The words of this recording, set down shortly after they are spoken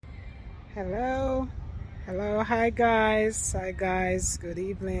Hello. Hello. Hi guys. Good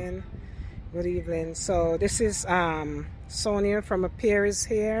evening. Good evening. So this is Sonia from Appears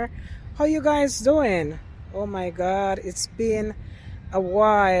here. How you guys doing? Oh my god, it's been a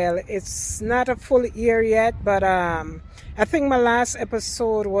while. It's not a full year yet, but I think my last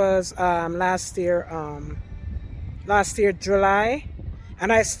episode was last year July,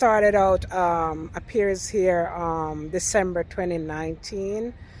 and I started out Appears here December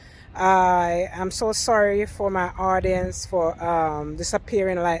 2019. I am so sorry for my audience for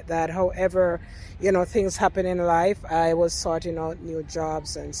disappearing like that. However, things happen in life. I was sorting out new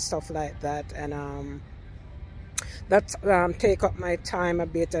jobs and stuff like that, and that take up my time a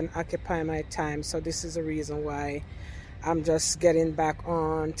bit and occupy my time. So this is the reason why I'm just getting back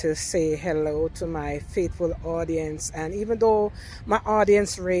on to say hello to my faithful audience. And even though my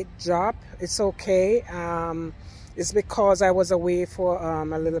audience rate dropped, it's okay. It's because I was away for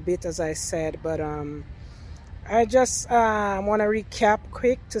a little bit, as I said. But I just want to recap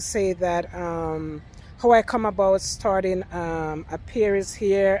quick to say that how I come about starting Appears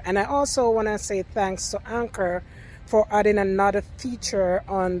here. And I also want to say thanks to Anchor for adding another feature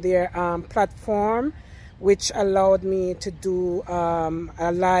on their platform, which allowed me to do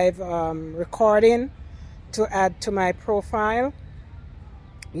a live recording to add to my profile.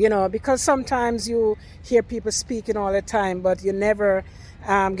 Because sometimes you hear people speaking all the time, but you never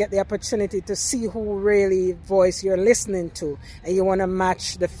get the opportunity to see who really voice you're listening to, and you want to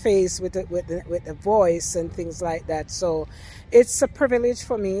match the face with the voice and things like that. So it's a privilege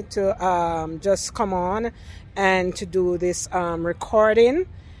for me to just come on and to do this recording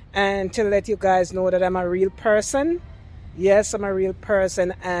and to let you guys know that I'm a real person. Yes, I'm a real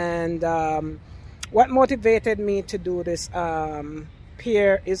person. And what motivated me to do this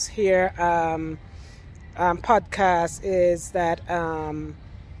Here is Here podcast is that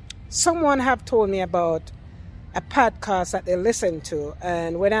someone have told me about a podcast that they listened to,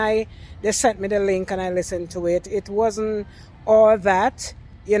 and when they sent me the link and I listened to it, it wasn't all that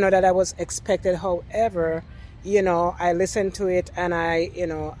that I was expected. However, I listened to it, and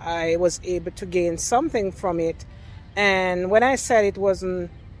I was able to gain something from it. And when I said it wasn't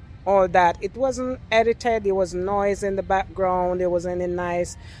all that, it wasn't edited, there was noise in the background, there wasn't any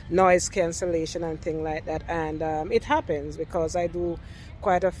nice noise cancellation and thing like that. And it happens because I do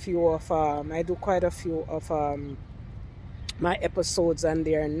quite a few of my episodes, and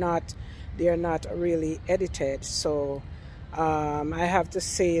they're not really edited. So I have to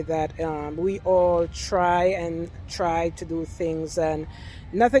say that we all try to do things, and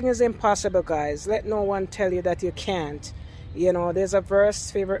nothing is impossible, guys. Let no one tell you that you can't. There's a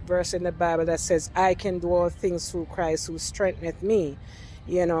favorite verse in the Bible that says, I can do all things through Christ who strengtheneth me.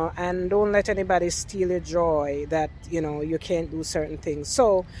 And don't let anybody steal your joy that, you can't do certain things.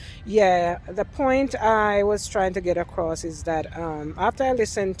 So, yeah, the point I was trying to get across is that after I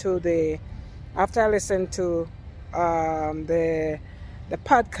listened to the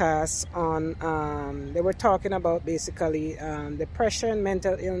podcast on, they were talking about basically depression,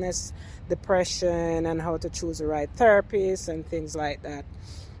 mental illness, depression, and how to choose the right therapist and things like that.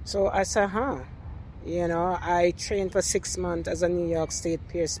 So I said, I trained for 6 months as a New York State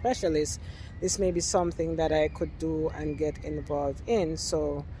peer specialist. This may be something that I could do and get involved in.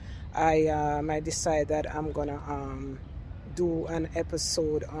 So I decided that I'm gonna do an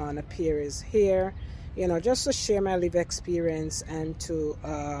episode on Appears here, just to share my life experience and to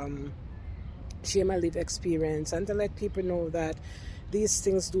let people know that these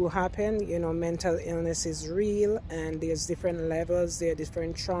things do happen. Mental illness is real, and there's different levels, there are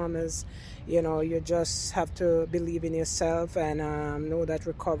different traumas. You just have to believe in yourself and know that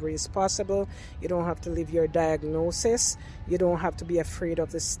recovery is possible. You don't have to live your diagnosis. You don't have to be afraid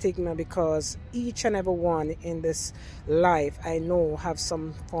of the stigma, because each and every one in this life I know have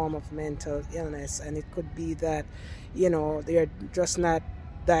some form of mental illness, and it could be that they're just not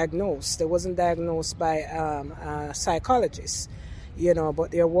diagnosed. They wasn't diagnosed by a psychologist, but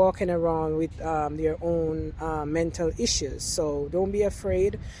they're walking around with their own mental issues. So don't be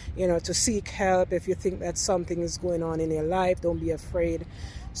afraid, to seek help if you think that something is going on in your life. Don't be afraid.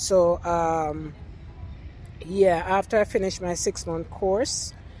 So, after I finished my 6-month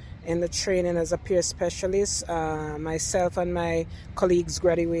course in the training as a peer specialist, myself and my colleagues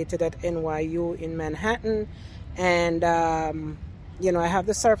graduated at NYU in Manhattan, and I have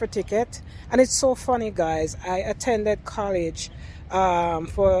the certificate. And it's so funny, guys. I attended college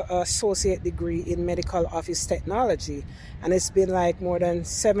for an associate degree in medical office technology, and it's been like more than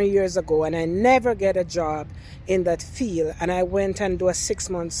 7 years ago, and I never get a job in that field. And I went and do a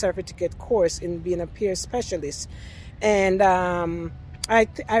 6-month certificate course in being a peer specialist, and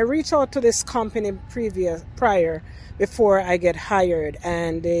I reached out to this company prior before I get hired,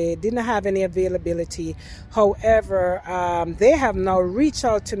 and they didn't have any availability. However, they have now reached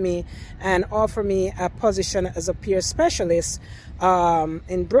out to me and offer me a position as a peer specialist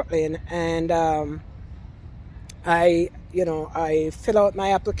in Brooklyn, and I fill out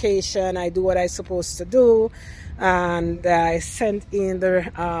my application, I do what I'm supposed to do, and I sent in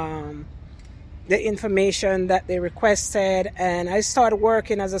the information that they requested, and I started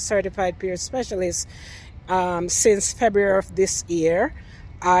working as a certified peer specialist since February of this year.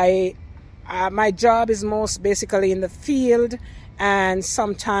 My job is most basically in the field, and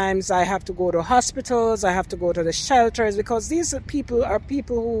sometimes I have to go to hospitals, I have to go to the shelters, because these people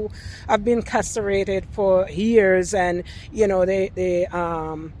who have been castrated for years, and they're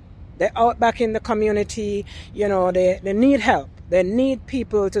out back in the community. They need help. They need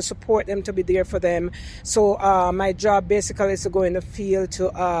people to support them, to be there for them. So my job basically is to go in the field to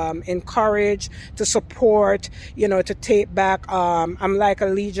encourage, to support, to take back. I'm like a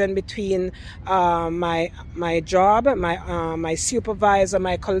legion between my job, my supervisor,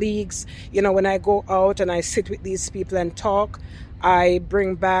 my colleagues. When I go out and I sit with these people and talk, I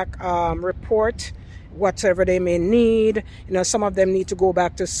bring back report, whatever they may need. Some of them need to go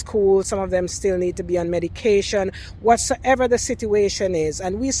back to school, some of them still need to be on medication, whatsoever the situation is,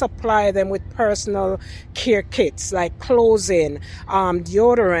 and we supply them with personal care kits like clothing,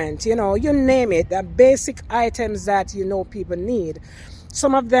 deodorant, you name it, the basic items that people need.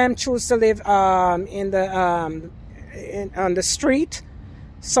 Some of them choose to live on the street.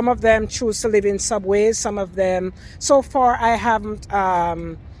 Some of them choose to live in subways. Some of them, so far I haven't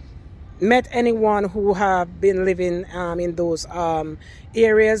met anyone who have been living in those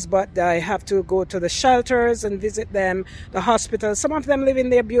areas, but I have to go to the shelters and visit them, the hospitals. Some of them live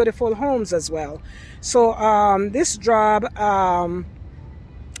in their beautiful homes as well. So this job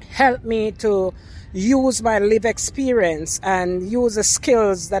helped me to use my live experience and use the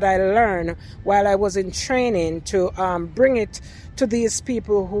skills that I learned while I was in training to bring it to these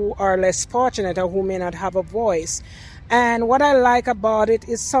people who are less fortunate or who may not have a voice. And what I like about it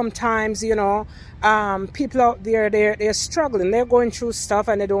is sometimes, people out there, they're struggling. They're going through stuff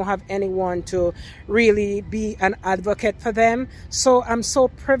and they don't have anyone to really be an advocate for them. So I'm so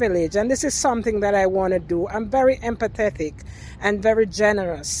privileged. And this is something that I want to do. I'm very empathetic and very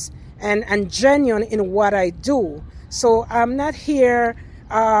generous and genuine in what I do. So I'm not here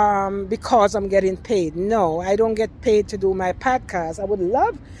because I'm getting paid. No, I don't get paid to do my podcast. I would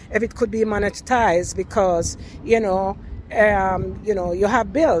love if it could be monetized, because you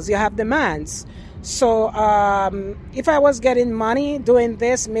have bills, you have demands. So if I was getting money doing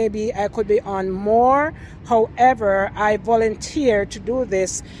this, maybe I could be on more. However, I volunteer to do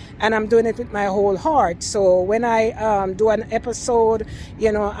this, and I'm doing it with my whole heart. So when I do an episode,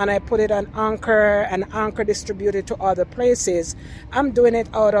 and I put it on Anchor, and Anchor distribute it to other places, I'm doing it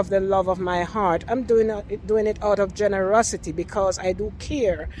out of the love of my heart. I'm doing it out of generosity, because I do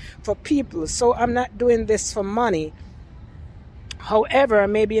care for people. So I'm not doing this for money. However,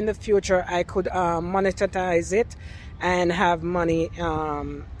 maybe in the future I could monetize it and have money,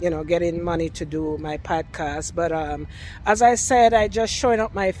 getting money to do my podcast. But as I said, I just showing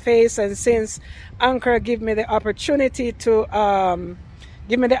up my face, and since Anchor give me the opportunity to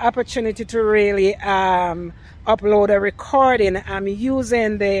really upload a recording, I'm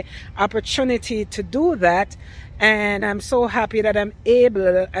using the opportunity to do that, and I'm so happy that I'm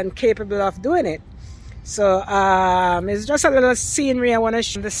able and capable of doing it. So it's just a little scenery. I want to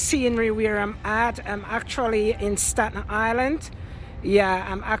show the scenery where I'm at. I'm actually in Staten Island. Yeah,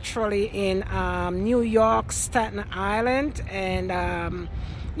 I'm actually in New York, Staten Island, and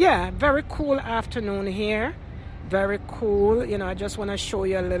very cool afternoon here. Very cool. I just want to show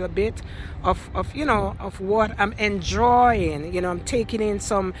you a little bit of what I'm enjoying. I'm taking in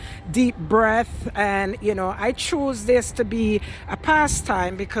some deep breath, and I choose this to be a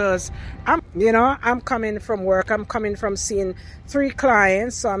pastime, because I'm coming from work. I'm coming from seeing 3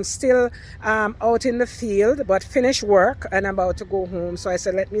 clients, so I'm still out in the field, but finished work and I'm about to go home. So I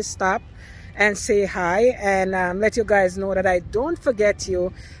said, let me stop and say hi and let you guys know that I don't forget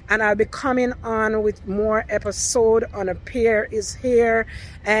you, and I'll be coming on with more episode on A Peer Is Here.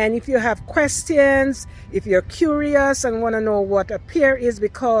 And if you have questions, if you're curious and want to know what a peer is,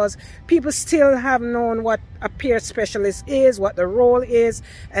 because people still have known what a peer specialist is, what the role is,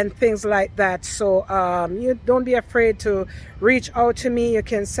 and things like that. So you don't be afraid to reach out to me. You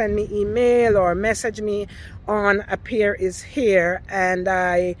can send me email or message me on A Peer Is Here, and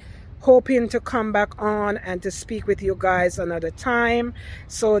I hoping to come back on and to speak with you guys another time.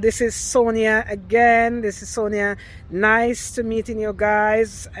 So this is Sonia again. This is Sonia. Nice to meeting you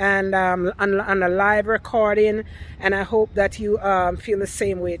guys, and on a live recording, and I hope that you feel the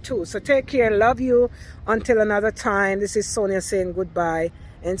same way too. So take care. Love you until another time. This is Sonia saying goodbye,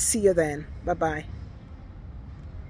 and see you then. Bye bye.